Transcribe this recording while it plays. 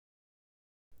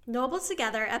Noble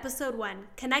Together, Episode 1,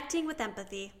 Connecting with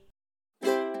Empathy.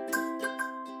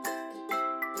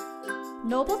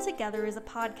 Noble Together is a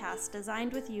podcast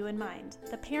designed with you in mind,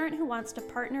 the parent who wants to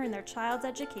partner in their child's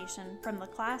education from the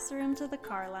classroom to the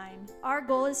car line. Our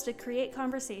goal is to create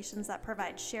conversations that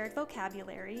provide shared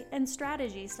vocabulary and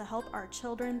strategies to help our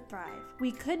children thrive.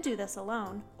 We could do this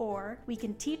alone, or we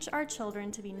can teach our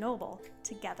children to be noble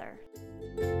together.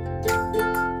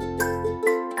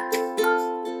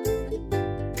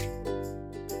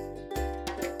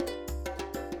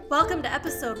 Welcome to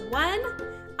Episode 1.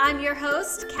 I'm your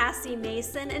host, Cassie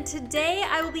Mason, and today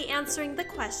I will be answering the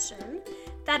question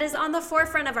that is on the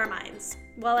forefront of our minds.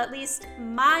 Well, at least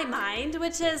my mind,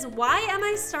 which is, why am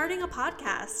I starting a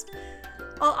podcast?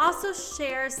 I'll also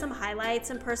share some highlights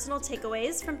and personal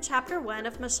takeaways from Chapter 1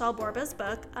 of Michelle Borba's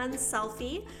book,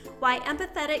 Unselfie: Why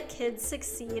Empathetic Kids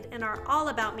Succeed in Our All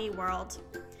About Me World.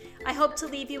 I hope to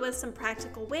leave you with some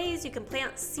practical ways you can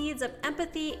plant seeds of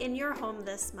empathy in your home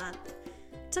this month.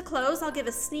 To close, I'll give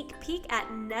a sneak peek at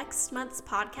next month's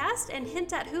podcast and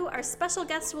hint at who our special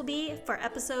guest will be for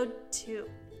Episode 2.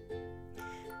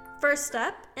 First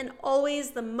up, and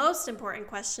always the most important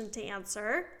question to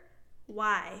answer,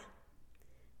 why?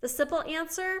 The simple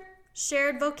answer,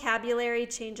 shared vocabulary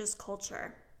changes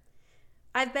culture.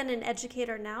 I've been an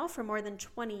educator now for more than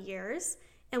 20 years,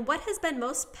 and what has been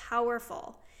most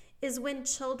powerful is when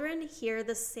children hear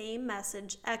the same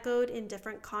message echoed in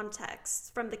different contexts,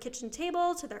 from the kitchen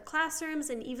table to their classrooms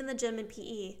and even the gym and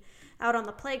PE. Out on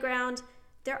the playground,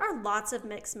 there are lots of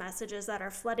mixed messages that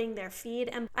are flooding their feed,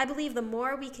 and I believe the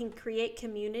more we can create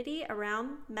community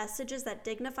around messages that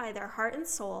dignify their heart and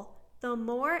soul, the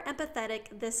more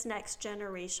empathetic this next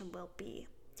generation will be.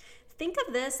 Think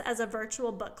of this as a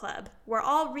virtual book club. We're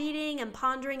all reading and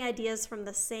pondering ideas from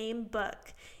the same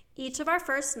book. Each of our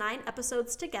first 9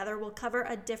 episodes together will cover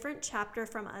a different chapter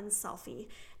from Unselfie.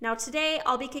 Now today,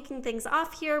 I'll be kicking things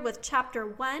off here with Chapter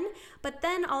 1, but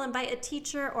then I'll invite a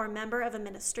teacher or member of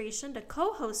administration to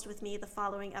co-host with me the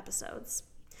following episodes.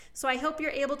 So I hope you're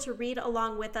able to read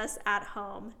along with us at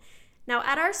home. Now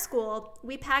at our school,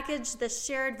 we package the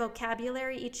shared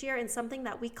vocabulary each year in something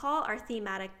that we call our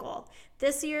thematic goal.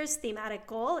 This year's thematic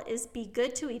goal is be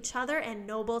good to each other and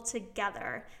noble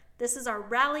together. This is our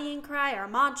rallying cry, our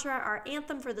mantra, our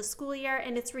anthem for the school year,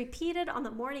 and it's repeated on the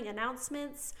morning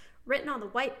announcements, written on the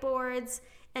whiteboards,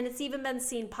 and it's even been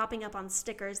seen popping up on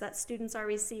stickers that students are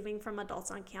receiving from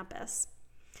adults on campus.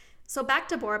 So back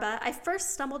to Borba. I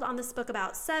first stumbled on this book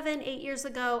about 7-8 years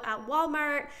ago at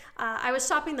Walmart. I was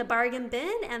shopping the bargain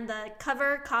bin and the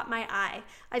cover caught my eye.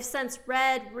 I've since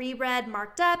read, reread,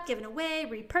 marked up, given away,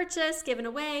 repurchased, given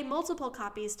away multiple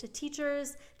copies to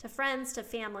teachers, to friends, to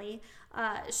family.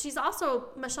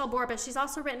 Michelle Borba, she's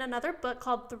also written another book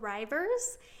called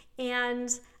Thrivers,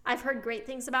 and I've heard great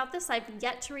things about this. I've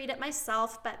yet to read it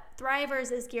myself, but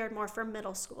Thrivers is geared more for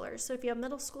middle schoolers. So if you have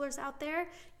middle schoolers out there,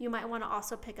 you might want to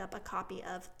also pick up a copy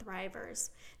of Thrivers.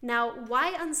 Now,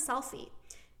 why Unselfie?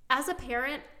 As a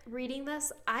parent reading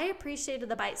this, I appreciated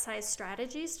the bite-sized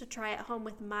strategies to try at home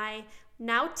with my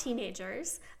now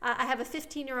teenagers. I have a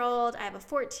 15-year-old, I have a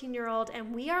 14-year-old,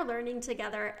 and we are learning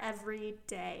together every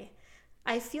day.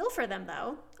 I feel for them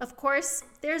though. Of course,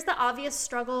 there's the obvious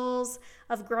struggles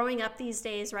of growing up these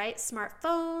days, right?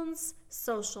 Smartphones,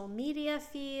 social media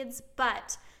feeds,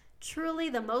 but truly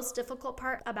the most difficult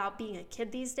part about being a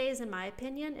kid these days, in my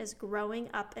opinion, is growing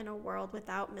up in a world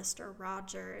without Mr.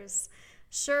 Rogers.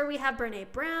 Sure, we have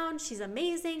Brene Brown, she's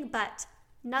amazing, but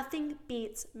nothing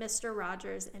beats Mr.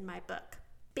 Rogers in my book.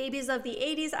 Babies of the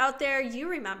 80s out there, you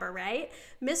remember, right?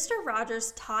 Mr.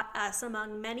 Rogers taught us,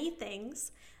 among many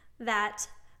things, that,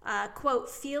 quote,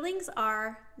 feelings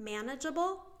are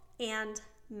manageable and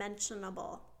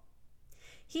mentionable.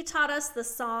 He taught us the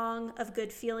song of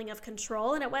good feeling of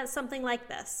control, and it went something like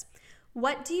this.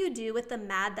 What do you do with the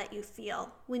mad that you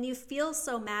feel? When you feel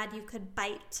so mad you could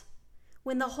bite.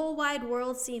 When the whole wide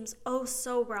world seems oh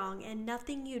so wrong and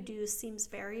nothing you do seems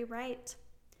very right.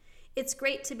 It's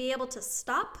great to be able to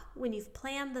stop when you've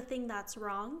planned the thing that's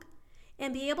wrong,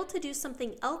 and be able to do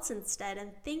something else instead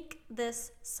and think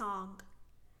this song.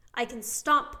 I can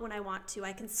stomp when I want to.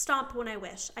 I can stomp when I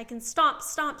wish. I can stomp,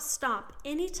 stomp, stomp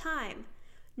anytime.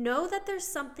 Know that there's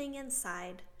something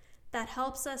inside that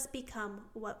helps us become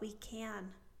what we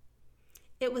can.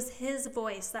 It was his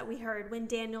voice that we heard when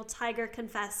Daniel Tiger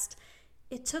confessed,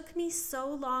 "It took me so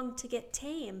long to get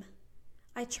tame.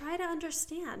 I try to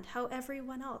understand how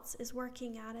everyone else is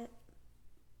working at it."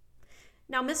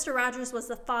 Now, Mr. Rogers was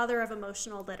the father of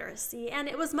emotional literacy, and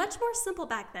it was much more simple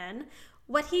back then.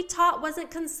 What he taught wasn't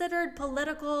considered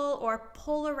political or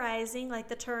polarizing like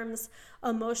the terms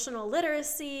emotional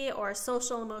literacy or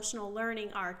social emotional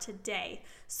learning are today.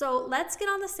 So let's get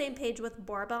on the same page with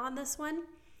Borba on this one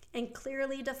and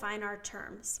clearly define our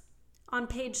terms. On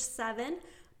page 7,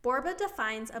 Borba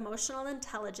defines emotional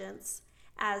intelligence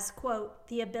as, quote,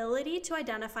 the ability to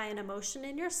identify an emotion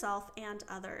in yourself and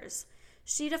others.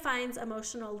 She defines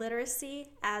emotional literacy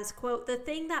as, quote, the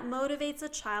thing that motivates a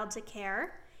child to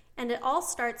care, and it all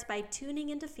starts by tuning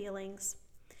into feelings.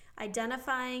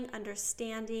 Identifying,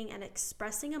 understanding, and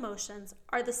expressing emotions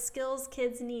are the skills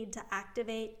kids need to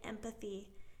activate empathy,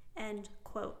 end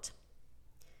quote.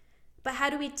 But how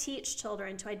do we teach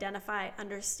children to identify,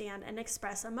 understand, and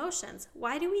express emotions?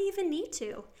 Why do we even need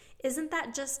to? Isn't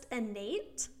that just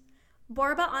innate?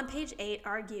 Borba on page 8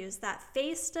 argues that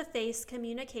face-to-face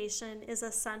communication is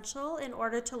essential in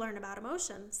order to learn about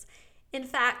emotions. In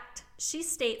fact, she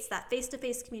states that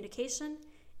face-to-face communication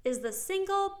is the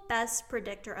single best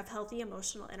predictor of healthy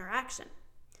emotional interaction.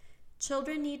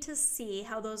 Children need to see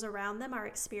how those around them are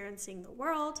experiencing the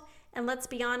world, and let's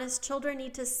be honest, children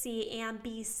need to see and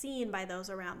be seen by those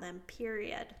around them,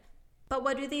 period. But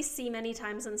what do they see many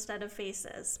times instead of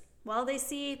faces? Well, they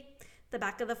see the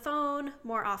back of the phone,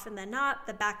 more often than not,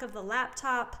 the back of the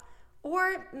laptop,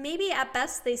 or maybe at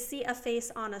best they see a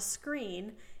face on a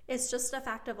screen. It's just a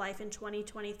fact of life in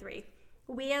 2023.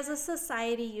 We as a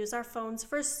society use our phones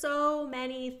for so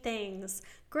many things.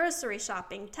 Grocery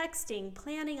shopping, texting,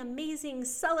 planning amazing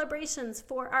celebrations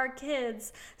for our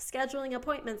kids, scheduling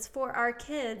appointments for our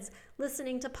kids,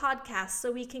 listening to podcasts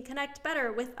so we can connect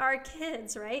better with our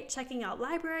kids, right? Checking out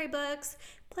library books,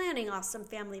 planning awesome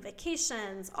family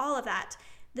vacations, all of that.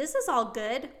 This is all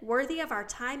good, worthy of our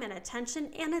time and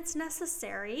attention, and it's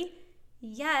necessary.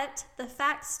 Yet, the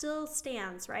fact still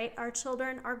stands, right? Our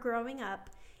children are growing up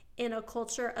in a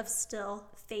culture of still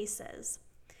faces.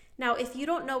 Now, if you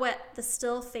don't know what the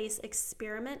still face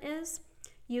experiment is,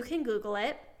 you can Google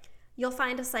it. You'll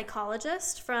find a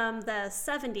psychologist from the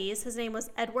 70s. His name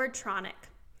was Edward Tronick.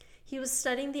 He was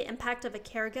studying the impact of a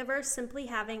caregiver simply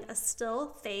having a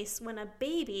still face when a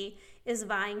baby is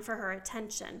vying for her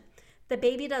attention. The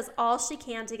baby does all she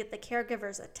can to get the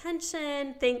caregiver's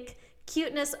attention. Think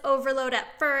cuteness overload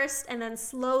at first, and then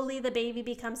slowly the baby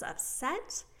becomes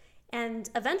upset and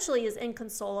eventually is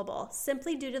inconsolable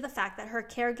simply due to the fact that her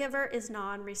caregiver is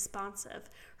non-responsive.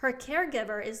 Her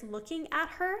caregiver is looking at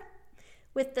her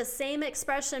with the same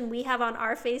expression we have on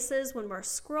our faces when we're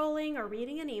scrolling or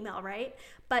reading an email, right?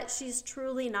 But she's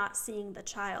truly not seeing the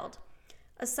child.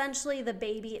 Essentially, the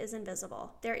baby is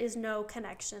invisible. There is no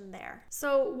connection there.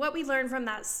 So what we learned from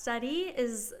that study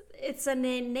is it's an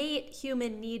innate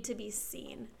human need to be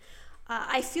seen.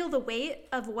 I feel the weight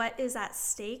of what is at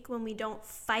stake when we don't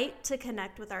fight to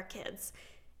connect with our kids.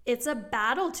 It's a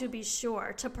battle, to be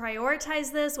sure, to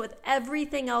prioritize this with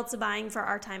everything else vying for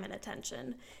our time and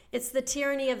attention. It's the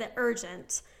tyranny of the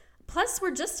urgent. Plus,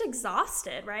 we're just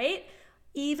exhausted, right?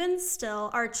 Even still,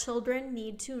 our children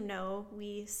need to know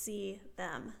we see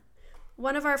them.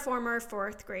 One of our former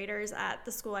 4th graders at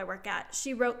the school I work at,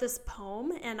 she wrote this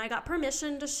poem, and I got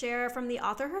permission to share from the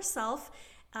author herself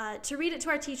to read it to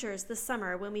our teachers this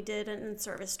summer when we did an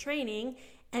in-service training,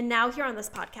 and now here on this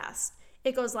podcast.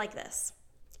 It goes like this.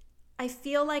 I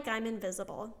feel like I'm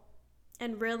invisible,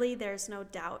 and really there's no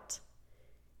doubt.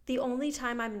 The only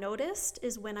time I'm noticed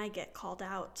is when I get called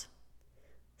out.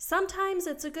 Sometimes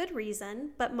it's a good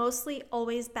reason, but mostly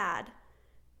always bad.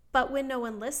 But when no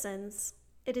one listens,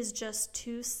 it is just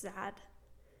too sad.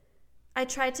 I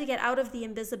try to get out of the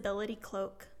invisibility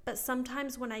cloak, but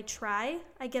sometimes when I try,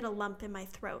 I get a lump in my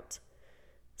throat.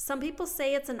 Some people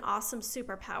say it's an awesome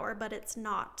superpower, but it's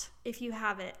not if you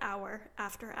have it hour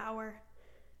after hour.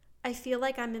 I feel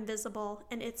like I'm invisible,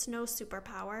 and it's no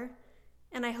superpower.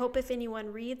 And I hope if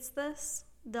anyone reads this,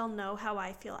 they'll know how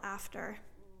I feel after.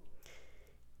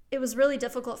 It was really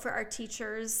difficult for our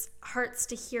teachers' hearts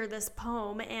to hear this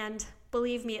poem, and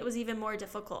believe me, it was even more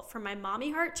difficult for my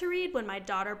mommy heart to read when my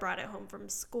daughter brought it home from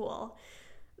school.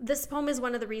 This poem is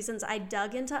one of the reasons I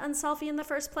dug into Unselfie in the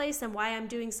first place and why I'm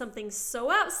doing something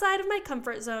so outside of my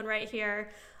comfort zone right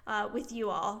here with you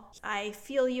all. I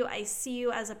feel you, I see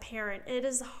you as a parent. It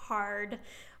is hard.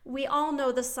 We all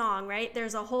know the song, right?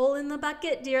 There's a hole in the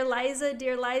bucket, dear Liza,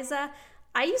 dear Liza.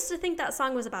 I used to think that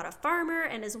song was about a farmer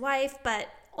and his wife, but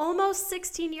almost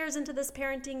 16 years into this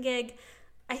parenting gig,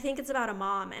 I think it's about a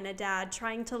mom and a dad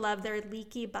trying to love their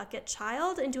leaky bucket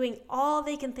child and doing all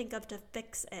they can think of to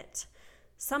fix it.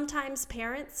 Sometimes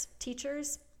parents,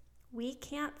 teachers, we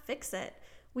can't fix it.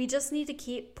 We just need to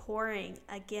keep pouring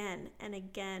again and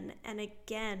again and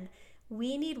again.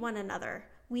 We need one another.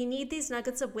 We need these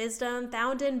nuggets of wisdom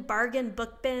found in bargain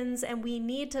book bins, and we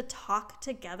need to talk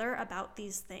together about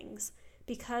these things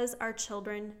because our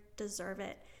children deserve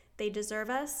it. They deserve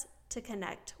us to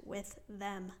connect with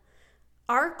them.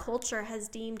 Our culture has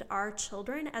deemed our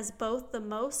children as both the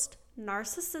most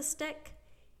narcissistic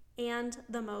and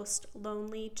the most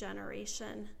lonely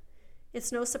generation.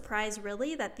 It's no surprise,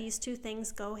 really, that these two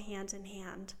things go hand in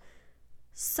hand.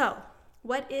 So,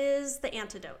 what is the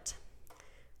antidote?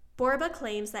 Borba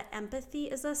claims that empathy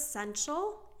is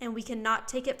essential and we cannot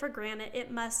take it for granted. It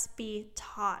must be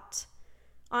taught.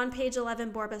 On page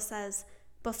 11, Borba says,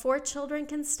 before children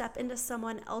can step into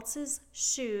someone else's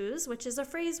shoes, which is a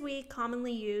phrase we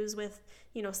commonly use with,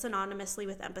 synonymously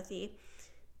with empathy.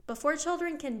 Before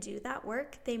children can do that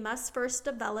work, they must first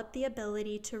develop the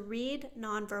ability to read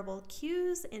nonverbal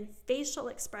cues in facial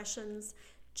expressions,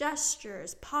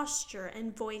 gestures, posture,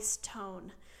 and voice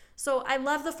tone. So I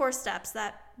love the 4 steps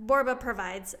that Borba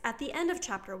provides at the end of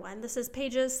chapter 1. This is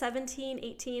pages 17,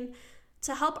 18,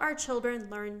 to help our children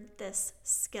learn this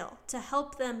skill, to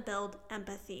help them build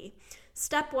empathy.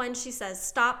 Step 1, she says,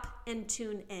 stop and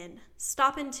tune in.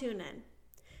 Stop and tune in.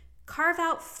 Carve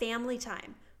out family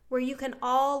time where you can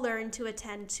all learn to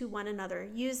attend to one another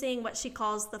using what she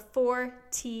calls the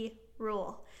 4T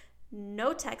rule.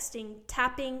 No texting,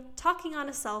 tapping, talking on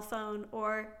a cell phone,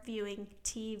 or viewing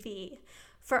TV.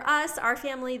 For us, our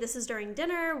family, this is during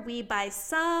dinner. We, by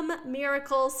some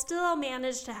miracle, still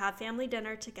manage to have family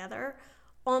dinner together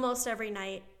almost every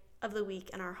night of the week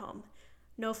in our home.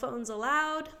 No phones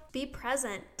allowed. Be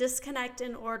present. Disconnect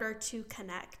in order to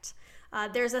connect.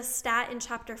 There's a stat in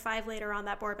chapter 5 later on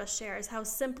that Borba shares how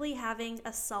simply having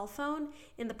a cell phone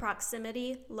in the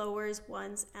proximity lowers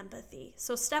one's empathy.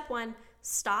 So step 1,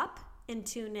 stop and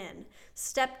tune in.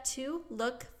 Step 2,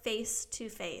 look face to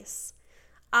face.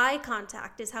 Eye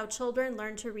contact is how children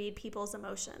learn to read people's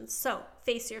emotions. So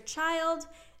face your child,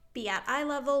 be at eye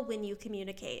level when you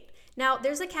communicate. Now,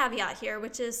 there's a caveat here,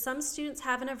 which is some students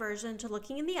have an aversion to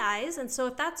looking in the eyes. And so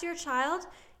if that's your child,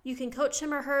 you can coach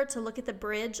him or her to look at the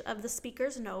bridge of the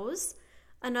speaker's nose.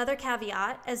 Another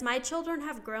caveat, as my children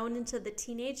have grown into the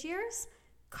teenage years,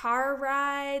 car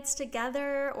rides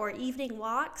together or evening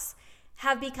walks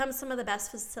have become some of the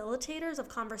best facilitators of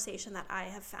conversation that I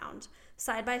have found.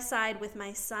 Side by side with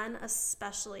my son,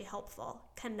 especially helpful.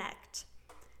 Connect.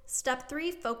 Step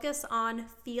 3, focus on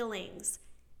feelings.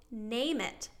 Name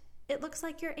it. It looks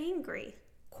like you're angry.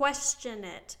 Question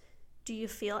it. Do you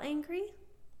feel angry?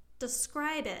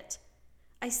 Describe it.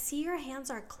 I see your hands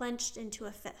are clenched into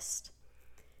a fist.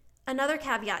 Another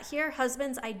caveat here,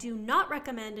 husbands, I do not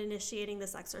recommend initiating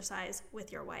this exercise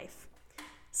with your wife.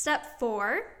 Step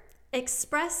 4,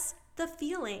 express the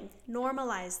feeling.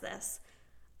 Normalize this.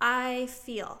 I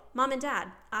feel, mom and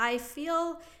dad, I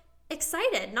feel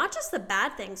excited, not just the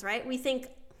bad things, right?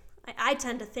 I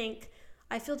tend to think,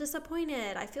 I feel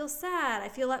disappointed, I feel sad, I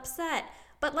feel upset.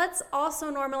 But let's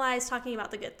also normalize talking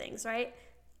about the good things, right?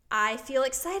 I feel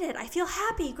excited, I feel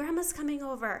happy, grandma's coming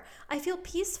over. I feel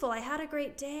peaceful, I had a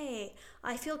great day.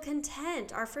 I feel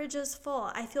content, our fridge is full.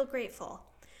 I feel grateful.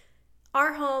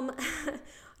 Our home,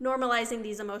 normalizing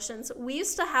these emotions, we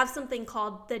used to have something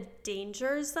called the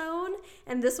danger zone.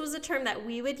 And this was a term that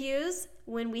we would use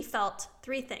when we felt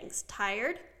 3 things: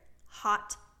 tired,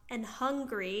 hot, and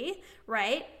hungry,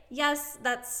 right? Yes,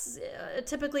 that's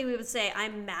typically we would say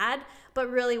I'm mad, but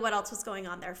really what else was going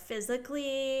on there?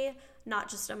 Physically, not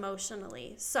just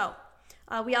emotionally. So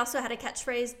we also had a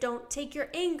catchphrase, don't take your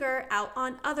anger out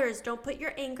on others. Don't put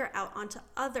your anger out onto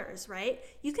others, right?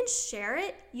 You can share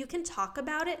it, you can talk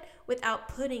about it without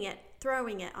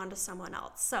throwing it onto someone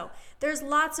else. So there's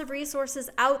lots of resources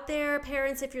out there,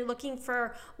 parents, if you're looking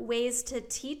for ways to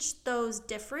teach those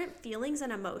different feelings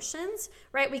and emotions,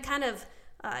 right? We kind of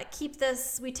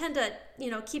we tend to,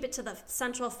 keep it to the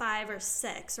central 5 or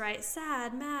 6, right?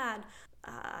 Sad, mad.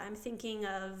 I'm thinking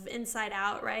of Inside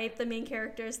Out, right? The main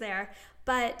characters there.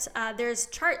 But there's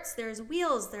charts, there's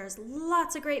wheels, there's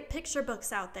lots of great picture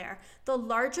books out there. The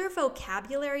larger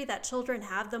vocabulary that children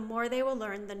have, the more they will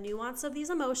learn the nuance of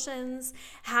these emotions,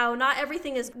 how not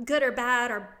everything is good or bad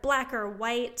or black or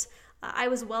white. I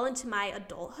was well into my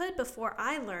adulthood before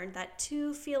I learned that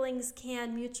 2 feelings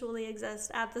can mutually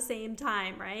exist at the same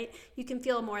time, right? You can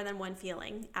feel more than one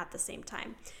feeling at the same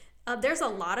time. There's a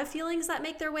lot of feelings that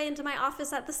make their way into my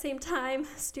office at the same time.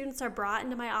 Students are brought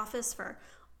into my office for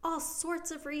all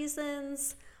sorts of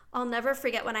reasons. I'll never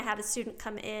forget when I had a student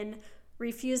come in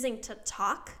refusing to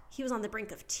talk. He was on the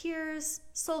brink of tears,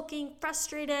 sulking,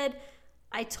 frustrated.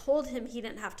 I told him he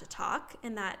didn't have to talk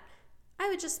and that I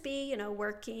would just be,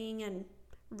 working and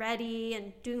ready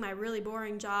and doing my really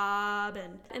boring job.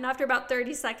 And after about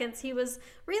 30 seconds, he was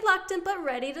reluctant but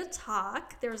ready to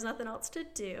talk. There was nothing else to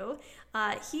do.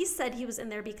 He said he was in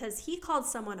there because he called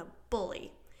someone a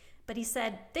bully. But he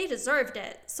said they deserved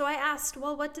it. So I asked,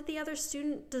 well, what did the other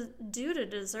student do to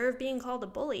deserve being called a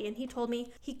bully? And he told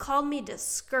me he called me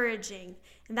discouraging.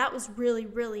 And that was really,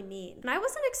 really mean. And I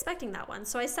wasn't expecting that one.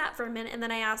 So I sat for a minute and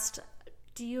then I asked,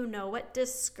 do you know what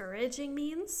discouraging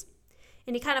means?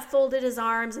 And he kind of folded his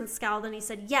arms and scowled and he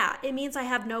said, yeah, it means I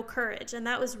have no courage. And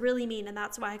that was really mean. And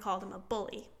that's why I called him a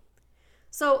bully.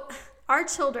 So our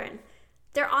children,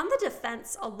 they're on the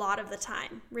defense a lot of the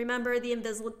time. Remember the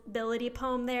invisibility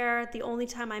poem there? The only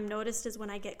time I'm noticed is when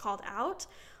I get called out.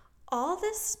 All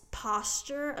this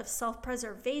posture of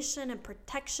self-preservation and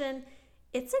protection,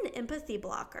 it's an empathy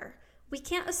blocker. We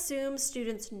can't assume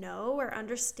students know or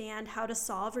understand how to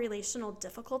solve relational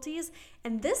difficulties,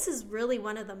 and this is really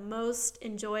one of the most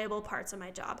enjoyable parts of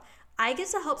my job. I get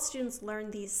to help students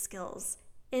learn these skills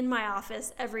in my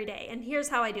office every day, and here's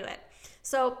how I do it.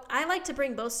 So I like to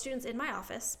bring both students in my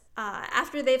office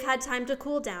after they've had time to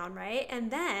cool down, right?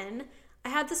 And then I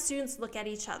have the students look at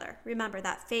each other. Remember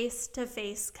that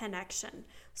face-to-face connection.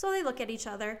 So they look at each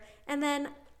other, and then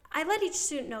I let each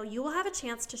student know you will have a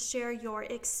chance to share your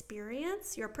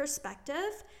experience, your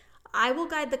perspective. I will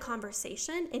guide the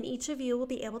conversation, and each of you will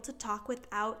be able to talk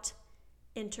without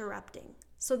interrupting.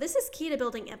 So this is key to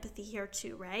building empathy here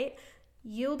too, right?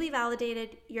 You'll be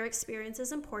validated. Your experience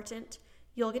is important.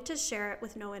 You'll get to share it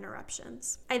with no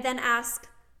interruptions. I then ask,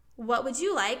 what would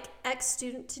you like X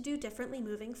student to do differently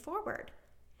moving forward?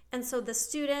 And so the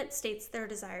student states their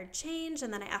desired change,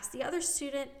 and then I ask the other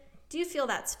student, do you feel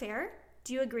that's fair?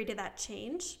 Do you agree to that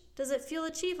change? Does it feel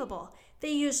achievable?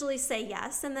 They usually say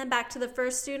yes, and then back to the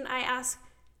first student, I ask,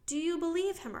 do you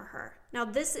believe him or her? Now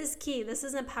this is key. This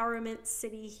is Empowerment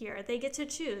City here. They get to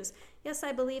choose. Yes,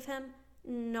 I believe him.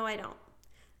 No, I don't.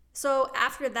 So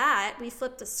after that, we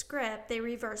flip the script, they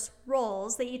reverse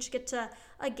roles, they each get to,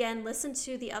 again, listen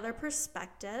to the other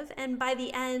perspective, and by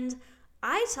the end,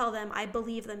 I tell them I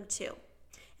believe them too,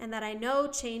 and that I know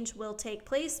change will take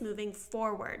place moving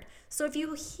forward. So if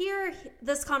you hear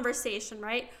this conversation,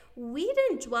 right, we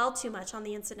didn't dwell too much on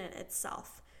the incident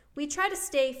itself. We try to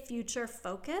stay future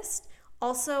focused.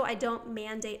 Also, I don't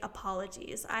mandate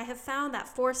apologies. I have found that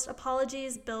forced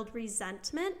apologies build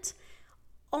resentment.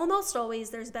 Almost always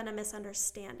there's been a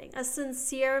misunderstanding, a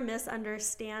sincere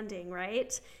misunderstanding,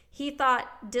 right? He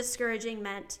thought discouraging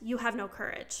meant you have no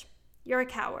courage. You're a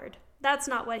coward. That's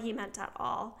not what he meant at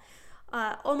all.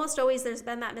 Almost always there's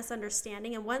been that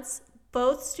misunderstanding, and once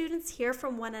both students hear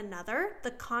from one another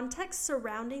the context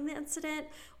surrounding the incident,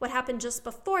 what happened just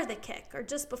before the kick or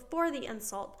just before the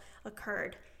insult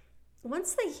occurred,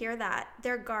 once they hear that,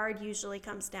 their guard usually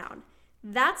comes down.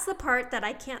 That's the part that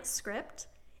I can't script.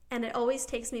 And it always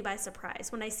takes me by surprise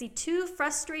when I see two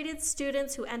frustrated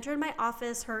students who entered my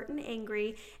office hurt and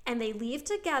angry, and they leave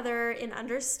together in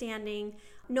understanding,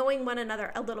 knowing one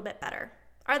another a little bit better.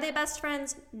 Are they best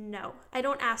friends? No, I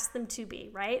don't ask them to be,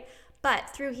 right?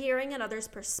 But through hearing another's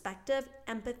perspective,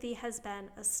 empathy has been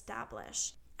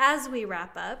established. As we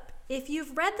wrap up, if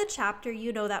you've read the chapter,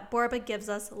 you know that Borba gives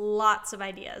us lots of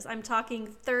ideas. I'm talking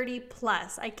 30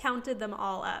 plus. I counted them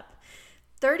all up.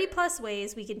 30 plus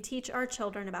ways we can teach our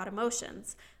children about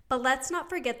emotions. But let's not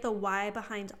forget the why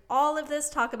behind all of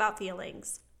this talk about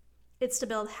feelings. It's to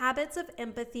build habits of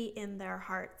empathy in their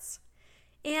hearts.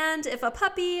 And if a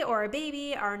puppy or a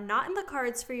baby are not in the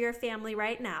cards for your family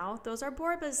right now, those are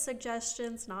Borba's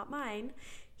suggestions, not mine.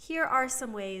 Here are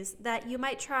some ways that you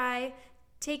might try,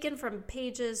 taken from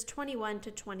pages 21 to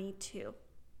 22.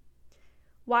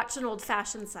 Watch an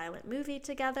old-fashioned silent movie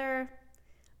together.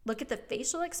 Look at the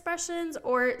facial expressions,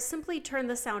 or simply turn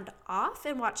the sound off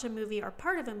and watch a movie or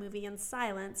part of a movie in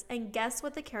silence and guess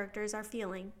what the characters are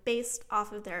feeling based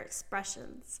off of their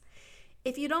expressions.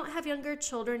 If you don't have younger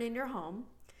children in your home,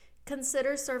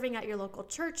 consider serving at your local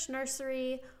church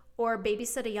nursery, or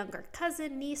babysit a younger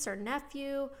cousin, niece, or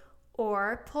nephew,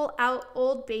 or pull out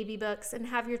old baby books and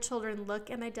have your children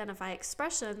look and identify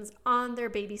expressions on their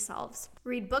baby selves.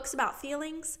 Read books about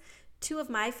feelings. Two of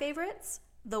my favorites,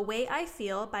 The Way I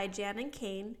Feel by Jan and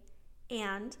Kane,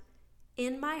 and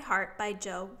In My Heart by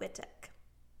Joe Wittek.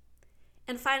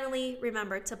 And finally,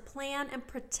 remember to plan and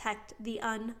protect the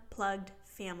unplugged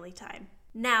family time.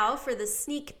 Now for the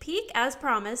sneak peek, as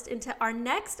promised, into our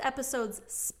next episode's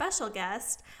special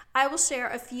guest, I will share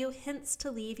a few hints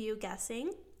to leave you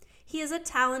guessing. He is a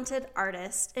talented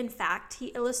artist. In fact, he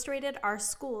illustrated our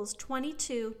school's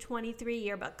 22-23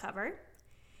 yearbook cover.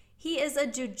 He is a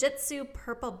jiu-jitsu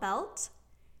purple belt,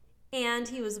 and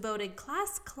he was voted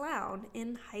class clown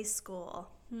in high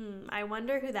school. I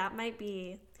wonder who that might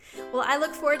be. Well, I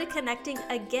look forward to connecting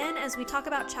again as we talk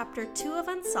about Chapter 2 of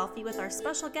Unselfie with our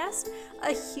special guest.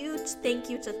 A huge thank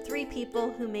you to 3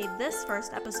 people who made this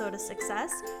first episode a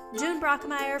success: June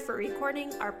Brockmeyer for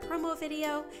recording our promo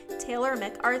video, Taylor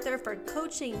MacArthur for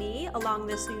coaching me along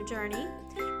this new journey,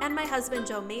 and my husband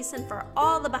Joe Mason for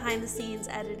all the behind-the-scenes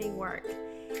editing work.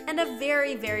 And a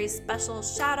very, very special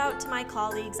shout out to my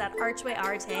colleagues at Archway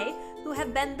Arte, who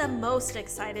have been the most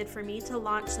excited for me to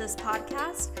launch this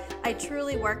podcast. I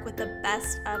truly work with the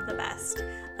best of the best.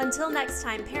 Until next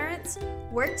time, parents,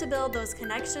 work to build those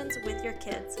connections with your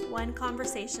kids, one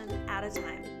conversation at a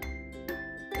time.